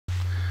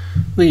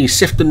The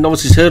Sefton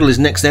Novices hurdle is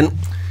next then,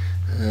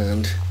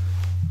 and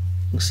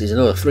this is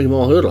another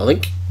 3-mile hurdle, I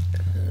think,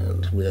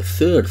 and with a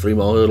third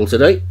 3-mile hurdle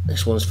today.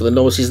 This one's for the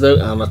novices though,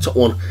 and the top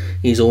one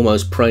is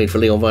Almost Prayed for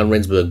Leon van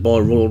Rensburg by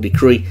royal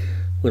decree.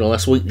 Winner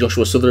last week,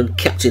 Joshua Sutherland.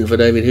 Captain for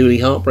David Hooley.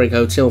 Heartbreak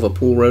Hotel for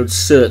Paul Rhodes.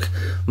 Cirque,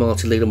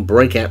 Martin Leedham.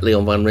 Breakout,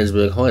 Leon van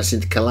Rensburg.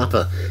 Hyacinth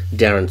Kalapa,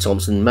 Darren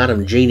Thompson.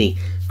 Madam Genie,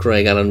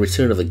 Craig Allen.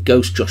 Return of the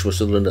Ghost, Joshua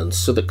Sutherland. And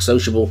Southwark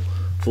Sociable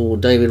for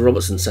David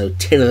Robertson. So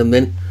 10 of them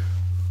then.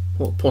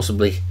 What,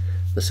 possibly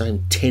the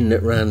same 10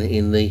 that ran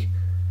in the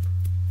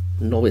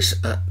novice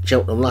at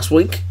Cheltenham last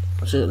week.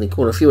 Certainly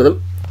quite a few of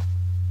them.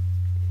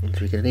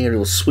 So we get an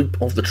aerial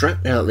sweep off the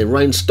track now that the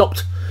rain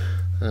stopped.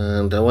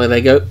 And away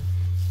they go.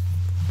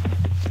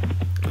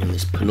 And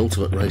this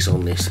penultimate race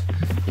on this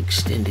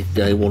extended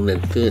day one,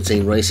 then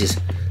 13 races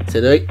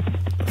today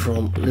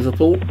from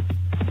Liverpool.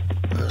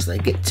 As they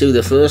get to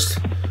the first,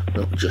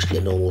 not just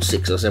your normal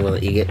 6 or 7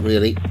 that you get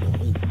really,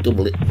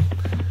 double it.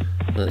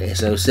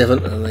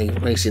 SO7, and they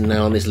racing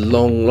now on this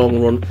long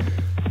run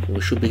we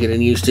should be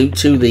getting used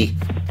to the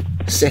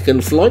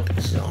second flight.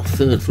 This is our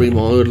third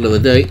 3-mile hurdle of the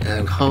day,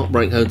 and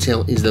Heartbreak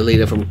Hotel is the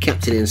leader from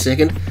Captain in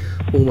second.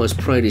 Almost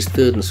Prayed is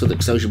third and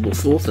Southwark Sociable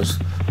fourth. There's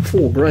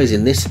 4 greys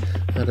in this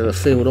out of a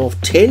field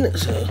of 10,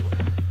 so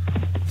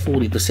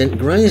 40%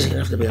 greys. You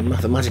have to be a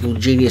mathematical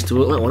genius to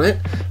work that one out.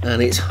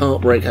 And it's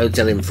Heartbreak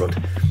Hotel in front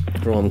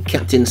from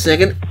Captain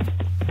second,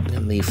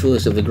 and the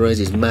first of the greys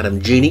is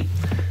Madam Genie.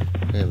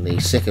 And the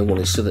second one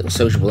is Southwark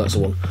Sociable, that's the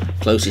one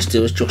closest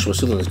to us. Joshua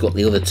Sutherland's got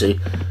the other two,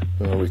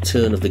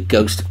 Return of the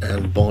Ghost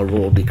and By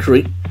Royal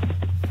Decree.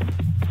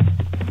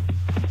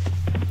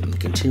 And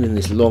continuing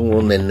this long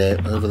run then now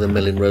over the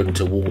Melling Road and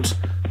towards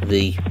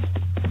the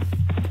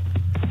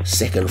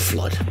second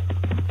flight,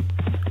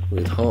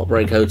 with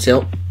Heartbreak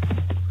Hotel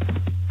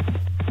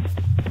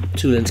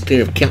 2 lengths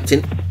clear of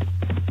Captain,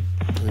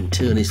 in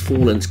turn is 4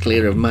 lengths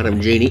clear of Madam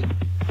Genie,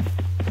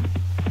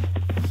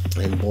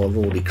 and By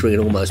Royal Decree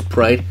and Almost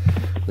Prayed,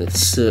 with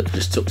Cirque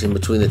just tucked in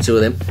between the two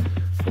of them.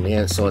 On the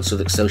outside,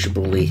 Southwark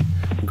Sociable, the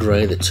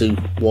grey. The 2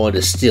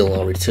 wider still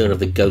are Return of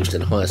the Ghost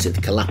and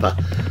Hyacinth Kalapa,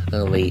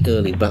 and the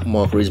early back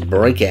marker is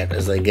Breakout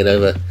as they get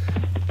over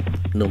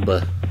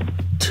number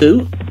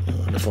 2.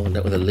 To find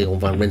out whether Leon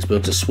van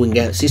Rensburg's a swing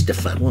out sister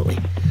fan, won't we?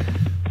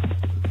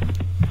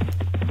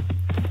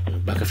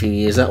 Back a few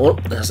years that one,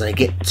 as they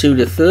get to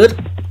the third,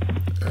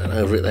 and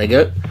over it they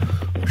go.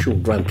 I'm sure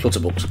Graham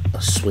Clutterbuck's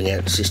a swing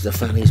out sister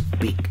fan. He's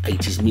big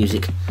 80s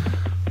music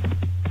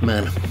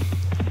man.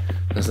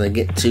 As they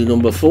get to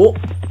number 4,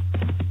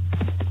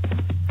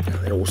 and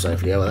they're all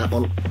safely over that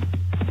one.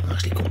 I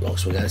actually quite like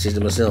swing out sister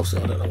myself,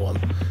 so I don't know why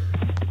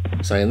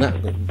I'm saying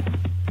that. But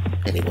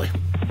anyway,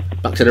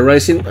 back to the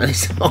racing, and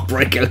it's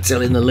Heartbreak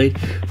Hotel in the lead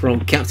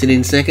from Captain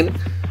in second.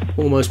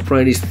 Almost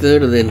Prayed is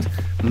third, and then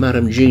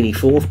Madam Genie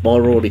fourth. By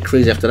Royal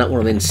Decrees after that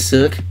one, and then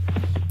Cirque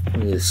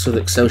with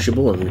Southwark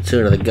Sociable, and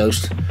Return of the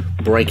Ghost.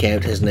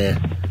 Breakout has now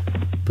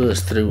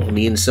burst through on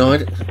the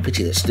inside. It's a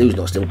pity that Stu's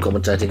not still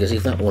commentating, because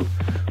if that one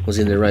was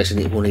in the race and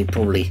it won, he'd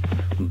probably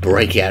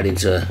break out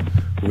into a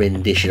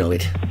rendition of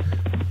it,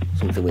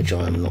 something which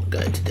I am not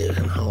going to do.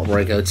 And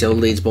Heartbreak Hotel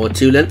leads by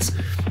 2 lengths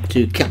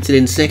to Captain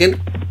in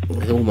second,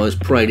 with Almost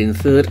Prayed in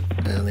third,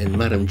 and then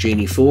Madam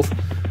Genie fourth,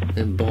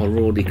 then By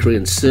Royal Decree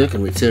and Cirque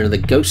and Return of the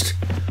Ghost,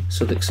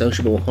 Southwark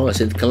Sociable,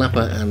 Hyacinth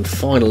Kalapa, and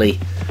finally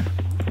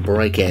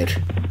Breakout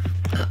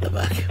at the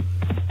back.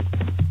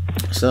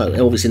 So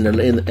Elvis in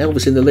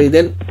the lead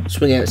then.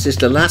 Swing Out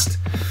Sister last.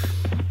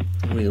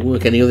 We'll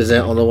work any others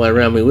out on the way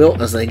around, we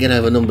will, as they get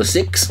over number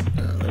 6.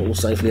 They're all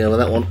safely over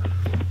that one,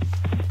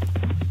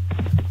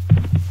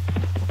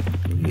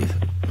 with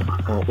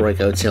Heartbreak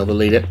Hotel the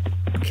leader,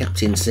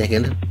 Captain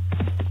second.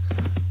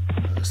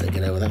 As they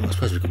get over that one, I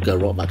suppose we could go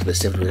right back to the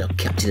 7th without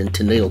Captain and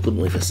Tennille,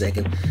 couldn't we, for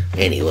second?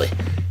 Anyway,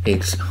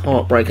 it's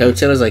Heartbreak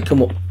Hotel as they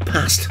come up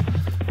past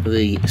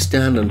the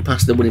stand and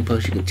past the winning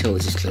post. You can tell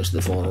this is close to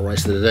the final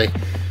race of the day.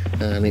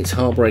 And it's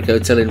Heartbreak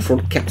Hotel in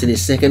front, Captain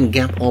is second,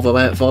 gap of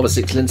about 5 or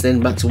 6 lengths, then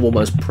back to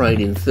Almost Prayed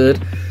in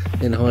third,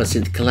 then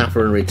Hyacinth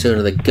Kalapa and Return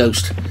of the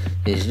Ghost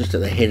is just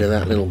at the head of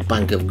that little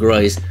bank of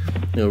greys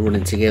who are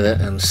running together,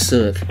 and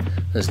Cirque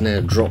has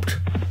now dropped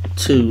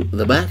to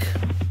the back.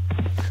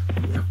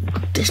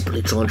 I'm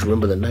desperately trying to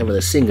remember the name of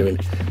the singer in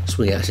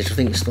Swing Out Sister. I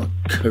think it's like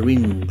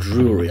Corinne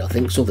Drury, I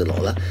think, something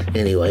like that.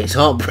 Anyway, it's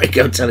Heartbreak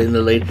Hotel in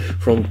the lead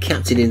from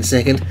Captain in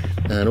second,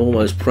 and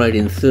Almost Prayed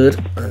in third,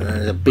 and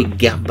there's a big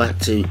gap back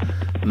to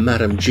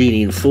Madam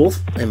Genie in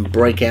fourth, and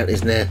Breakout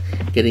is now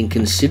getting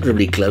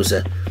considerably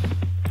closer,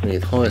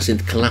 with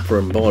Hyacinth Kalapa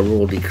and By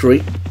Royal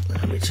Decree,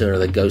 and Return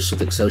of the Ghost,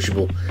 Southwark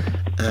Sociable,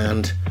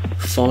 and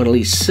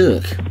finally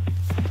Cirque.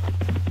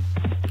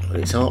 And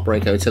it's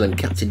Heartbreak Hotel and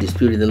Captain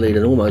disputing the lead,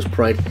 and Almost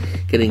Prayed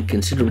getting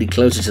considerably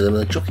closer to them.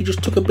 The jockey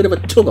just took a bit of a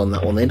tug on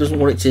that one there, doesn't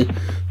want it to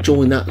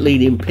join that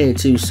leading pair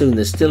too soon.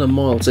 There's still a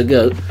mile to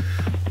go,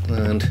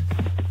 and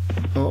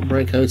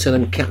Heartbreak Hotel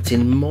and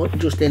Captain might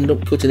just end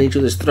up cutting each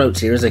other's throats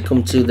here as they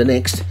come to the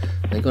next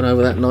They got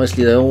over that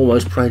nicely. They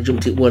almost prayed,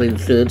 jumped it well in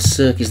third.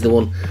 Cirque is the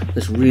one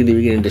that's really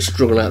beginning to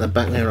struggle out the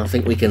back there. I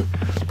think we can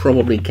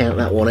probably count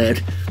that one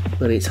out.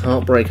 But it's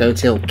Heartbreak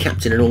Hotel,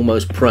 Captain and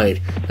Almost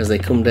Prayed as they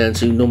come down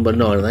to number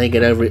 9. They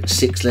get over it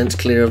 6 lengths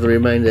clear of the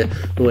remainder,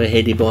 who are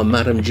headed by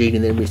Madam Jean,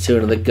 and then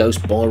Return of the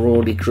Ghost by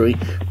Royal Decree,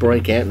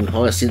 Breakout and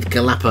Hyacinth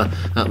Kalapa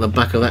at the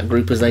back of that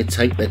group as they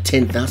take the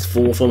 10th. That's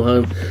 4 from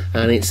home,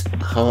 and it's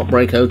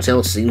Heartbreak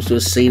Hotel seems to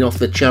have seen off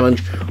the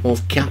challenge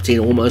of Captain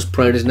Almost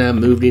Prayed, has now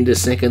moved into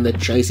second. The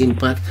chasing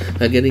pack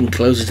are getting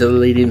closer to the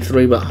leading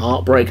 3, but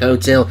Heartbreak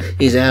Hotel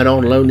is out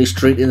on Lonely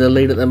Street in the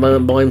lead at the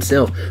moment by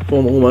himself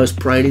from Almost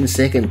Prayed in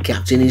second.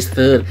 Captain is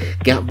third,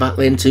 gap back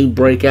then to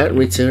Breakout,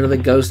 Return of the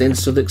Ghost, then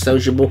Southwark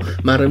Sociable.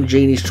 Madam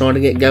Jean is trying to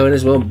get going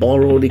as well.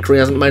 Royal Decree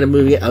hasn't made a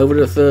move yet, over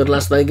to third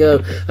last they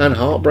go, and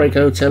Heartbreak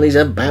Hotel is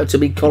about to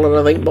be collared,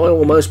 I think, by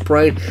Almost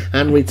Prayed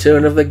and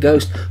Return of the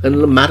Ghost,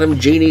 and Madam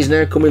Jean is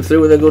now coming through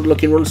with a good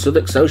looking run.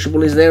 Southwark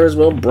Sociable is there as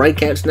well.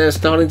 Breakout's now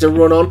starting to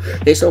run on.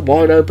 It's a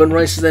wide open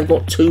race as they've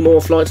got 2 more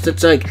flights to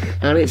take,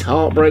 and it's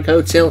Heartbreak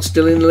Hotel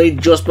still in the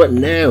lead just, but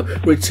now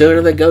Return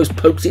of the Ghost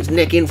pokes its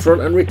neck in front,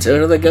 and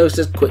Return of the Ghost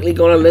has quickly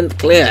got a length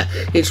clear.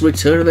 It's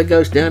Return of the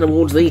Ghost down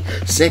towards the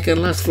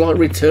second last flight.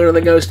 Return of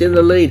the Ghost in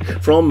the lead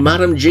from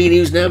Madam Jean,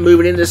 who's now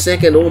moving into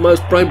second.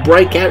 Almost Prayed.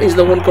 Breakout is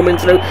the one coming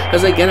through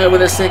as they get over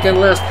the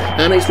second last,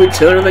 and it's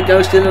Return of the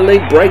Ghost in the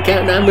lead.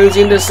 Breakout now moves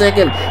into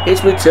second.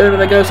 It's Return of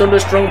the Ghost under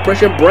strong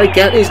pressure.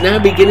 Breakout is now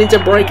beginning to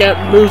break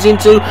out, moves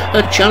into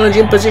a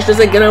challenging position as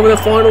they get over the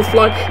final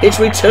flight. It's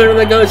Return of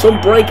the Ghost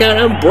from Breakout,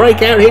 and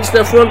Breakout hits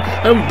the front,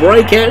 and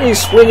Breakout is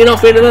swinging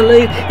off into the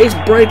lead. It's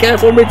Breakout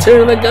from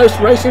Return of the Ghost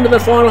racing to the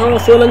final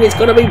half furlong. It's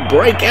going to be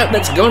Breakout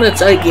that's going to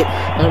take it,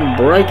 and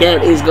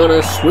Breakout is going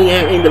to swing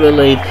out into the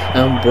lead,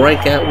 and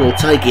Breakout will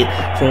take it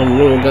from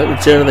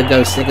Return of the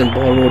Ghost second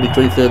by Royal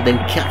Decree third, then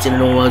Captain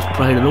and Almost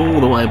Prayed, and all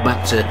the way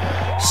back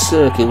to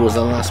Circuit was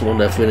the last one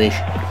to finish,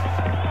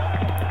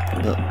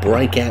 but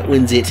Breakout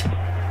wins it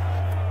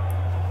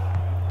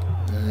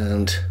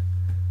and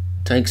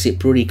takes it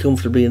pretty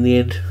comfortably in the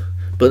end.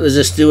 But there's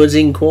a steward's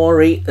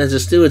inquiry.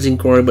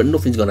 But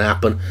nothing's going to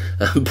happen.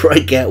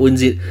 Breakout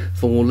wins it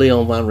for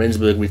Leon van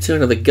Rensburg.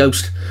 Return of the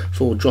Ghost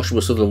for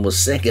Joshua Sutherland was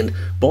second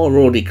by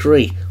Royal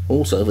Decree.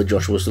 Also for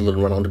Joshua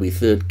Sutherland, ran on to be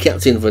third.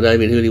 Captain for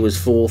David Hooley was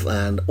fourth,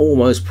 and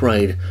Almost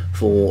Prayed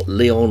for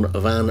Leon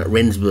van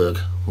Rensburg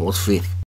was fifth.